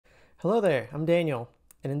Hello there, I'm Daniel,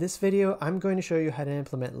 and in this video I'm going to show you how to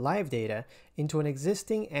implement LiveData into an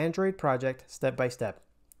existing Android project step by step.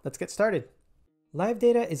 Let's get started.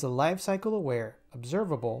 LiveData is a lifecycle aware,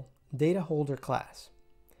 observable data holder class.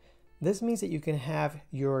 This means that you can have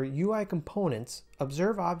your UI components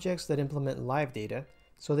observe objects that implement LiveData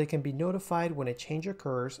so they can be notified when a change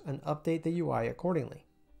occurs and update the UI accordingly.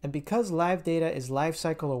 And because LiveData is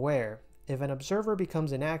lifecycle aware, if an observer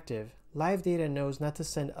becomes inactive, LiveData knows not to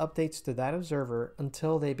send updates to that observer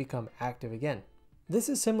until they become active again. This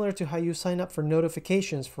is similar to how you sign up for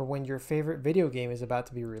notifications for when your favorite video game is about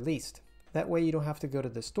to be released. That way you don't have to go to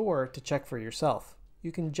the store to check for yourself.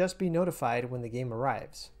 You can just be notified when the game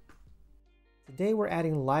arrives. Today we're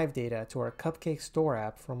adding LiveData to our Cupcake Store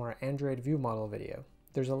app from our Android ViewModel video.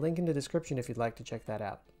 There's a link in the description if you'd like to check that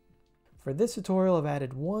out. For this tutorial, I've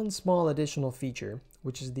added one small additional feature,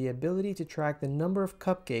 which is the ability to track the number of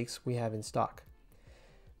cupcakes we have in stock.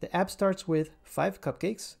 The app starts with 5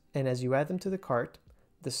 cupcakes, and as you add them to the cart,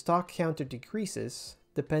 the stock counter decreases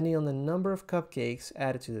depending on the number of cupcakes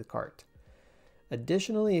added to the cart.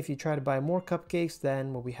 Additionally, if you try to buy more cupcakes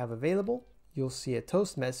than what we have available, you'll see a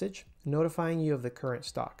toast message notifying you of the current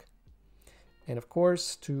stock. And of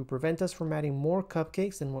course, to prevent us from adding more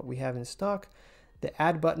cupcakes than what we have in stock, the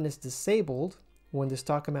add button is disabled when the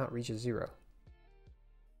stock amount reaches 0.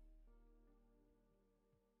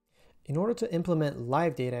 In order to implement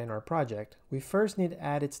LiveData in our project, we first need to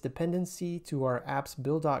add its dependency to our app's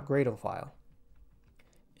build.gradle file.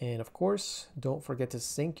 And of course, don't forget to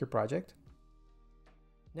sync your project.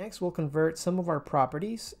 Next, we'll convert some of our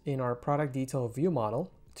properties in our product detail view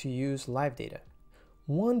model to use LiveData.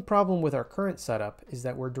 One problem with our current setup is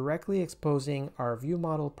that we're directly exposing our view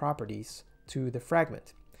model properties to the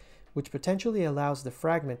fragment, which potentially allows the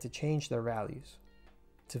fragment to change their values.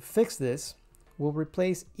 To fix this, we'll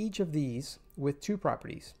replace each of these with 2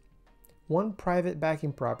 properties. One private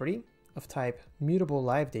backing property of type mutable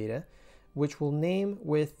LiveData, which we'll name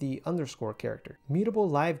with the underscore character. Mutable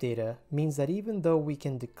LiveData means that even though we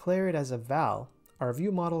can declare it as a val, our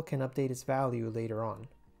view model can update its value later on.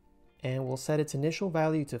 And we'll set its initial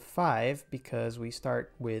value to 5 because we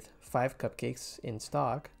start with 5 cupcakes in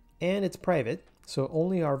stock. And it's private, so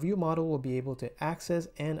only our view model will be able to access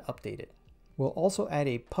and update it. We'll also add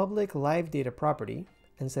a public LiveData property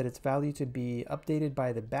and set its value to be updated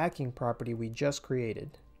by the backing property we just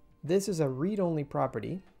created. This is a read-only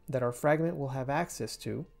property that our fragment will have access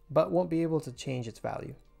to, but won't be able to change its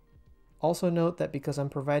value. Also note that because I'm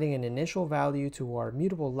providing an initial value to our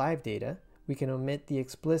mutable LiveData, we can omit the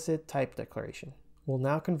explicit type declaration. We'll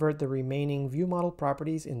now convert the remaining view model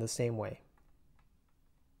properties in the same way.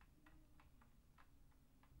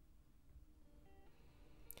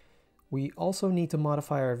 We also need to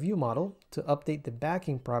modify our view model to update the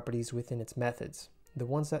backing properties within its methods, the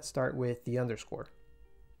ones that start with the underscore.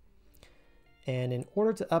 And in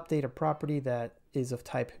order to update a property that is of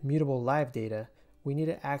type mutable LiveData, we need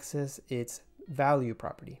to access its value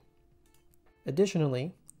property.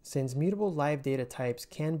 Additionally, since mutable LiveData types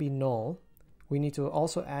can be null, we need to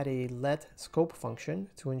also add a letScope function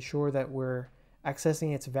to ensure that we're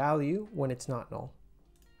accessing its value when it's not null.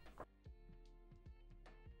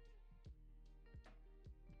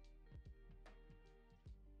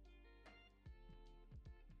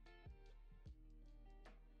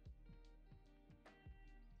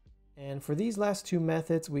 And for these last 2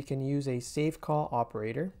 methods, we can use a save call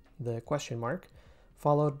operator, the question mark,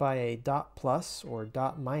 followed by a dot plus or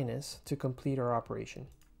dot minus to complete our operation.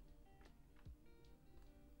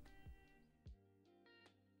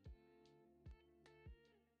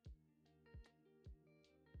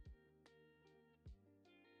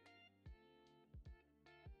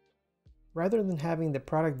 Rather than having the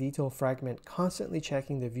product detail fragment constantly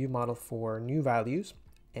checking the view model for new values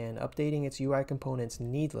and updating its UI components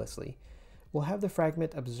needlessly, we'll have the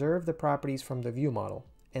fragment observe the properties from the view model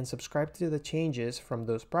and subscribe to the changes from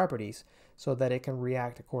those properties so that it can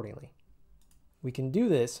react accordingly. We can do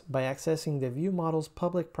this by accessing the view model's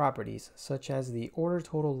public properties, such as the order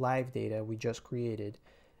total LiveData we just created,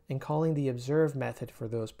 and calling the observe method for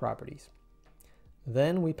those properties.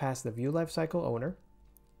 Then we pass the view lifecycle owner,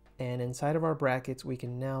 and inside of our brackets we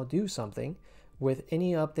can now do something with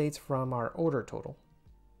any updates from our order total.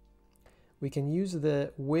 We can use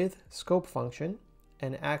the withScope function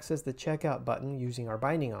and access the checkout button using our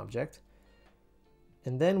binding object,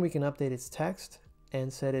 and then we can update its text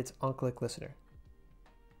and set its onClick listener.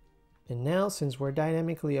 And now, since we're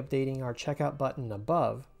dynamically updating our checkout button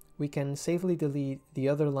above, we can safely delete the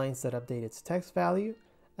other lines that update its text value,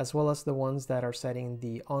 as well as the ones that are setting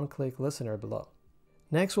the onClick listener below.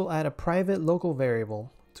 Next, we'll add a private local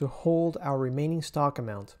variable to hold our remaining stock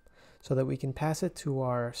amount so that we can pass it to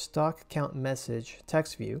our stock count message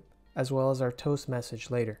text view, as well as our toast message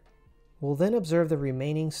later. We'll then observe the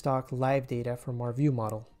remaining stock live data from our view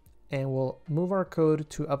model, and we'll move our code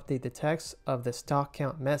to update the text of the stock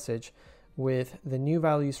count message with the new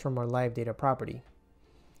values from our live data property.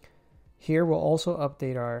 Here we'll also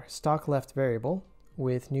update our stock left variable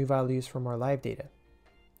with new values from our live data.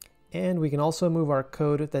 And we can also move our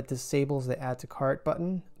code that disables the add to cart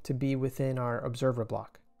button to be within our observer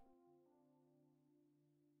block.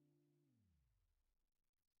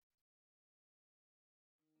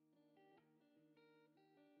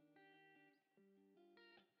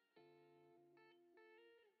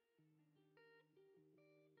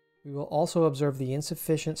 We will also observe the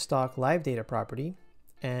insufficient stock live data property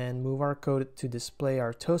and move our code to display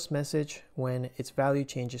our toast message when its value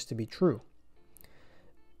changes to be true.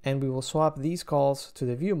 And we will swap these calls to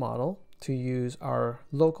the view model to use our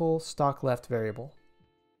local stock left variable.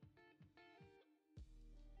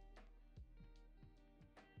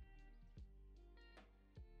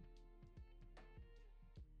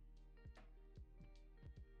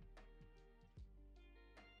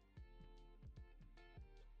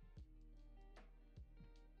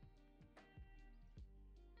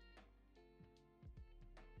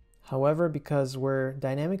 However, because we're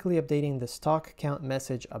dynamically updating the stock count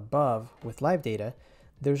message above with live data,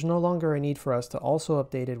 there's no longer a need for us to also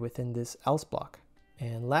update it within this else block.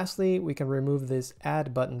 And lastly, we can remove this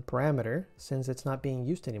add button parameter since it's not being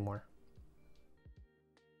used anymore.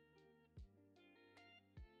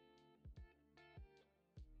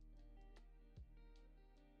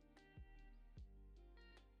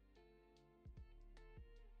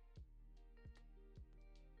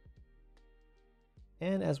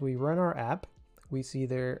 And as we run our app, we see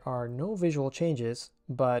there are no visual changes,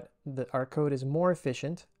 but our code is more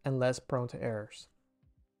efficient and less prone to errors.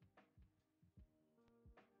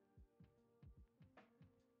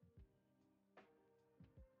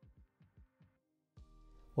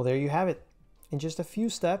 Well, there you have it. In just a few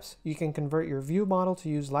steps, you can convert your view model to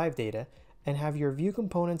use live data and have your view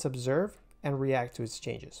components observe and react to its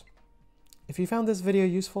changes. If you found this video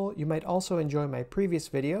useful, you might also enjoy my previous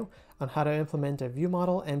video on how to implement a view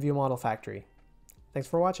model and view model factory. Thanks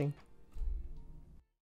for watching.